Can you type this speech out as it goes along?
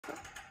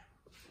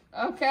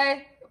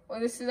Okay,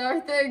 well, this is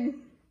our thing.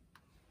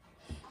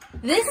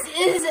 This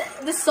is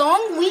the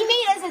song we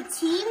made as a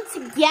team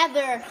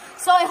together.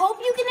 So I hope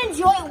you can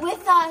enjoy it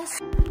with us.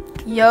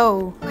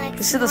 Yo,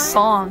 this is the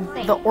song,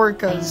 the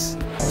Orcas.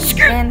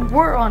 And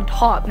we're on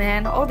top,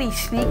 man. All these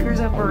sneakers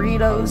and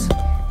burritos.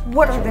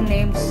 What are the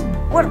names?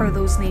 What are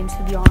those names,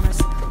 to be honest?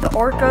 The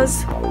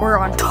Orcas, we're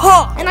on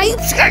top. And I eat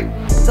skirt.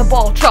 The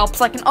ball drops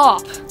like an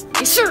op.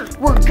 Yes, sir,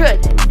 we're good.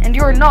 And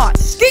you're not.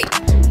 Skate.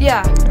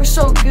 Yeah, we're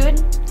so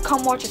good.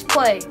 Come watch us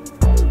play.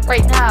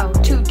 Right now,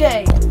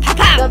 today.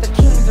 The other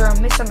teams are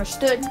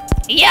misunderstood.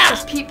 Yeah.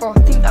 Because people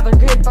think that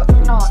they're good, but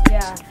they're not.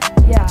 Yeah.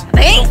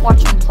 Don't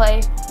watch them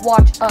play.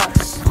 Watch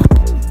us.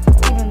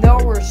 Even though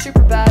we're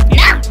super bad,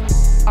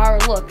 our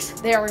looks,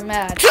 they are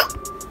mad.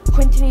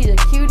 Quinton, he's a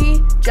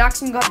cutie.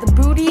 Jackson got the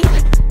booty.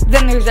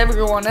 Then there's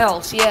everyone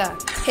else, yeah.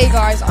 Hey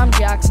guys, I'm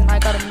Jackson. I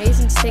got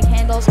amazing stick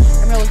handles.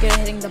 I'm really good at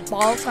hitting the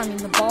ball, climbing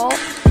the ball.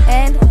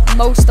 And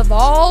most of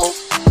all,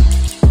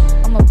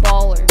 I'm a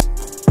baller.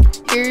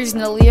 Here's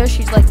Nalia.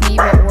 She's like me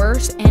but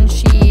worse. And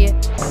she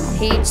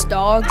hates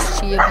dogs.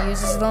 She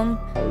abuses them.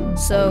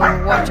 So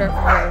watch out for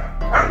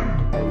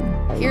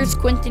her. Here's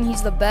Quinton.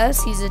 He's the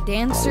best. He's a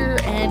dancer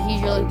and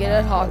he's really good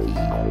at hockey.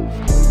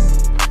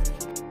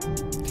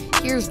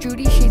 Here's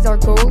Judy, she's our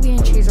goalie,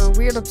 and she's a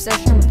weird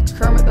obsession with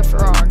Kermit the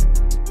Frog.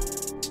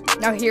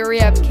 Now here we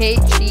have Kate,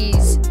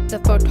 she's the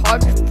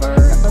photographer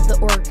of the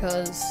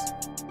Orcas.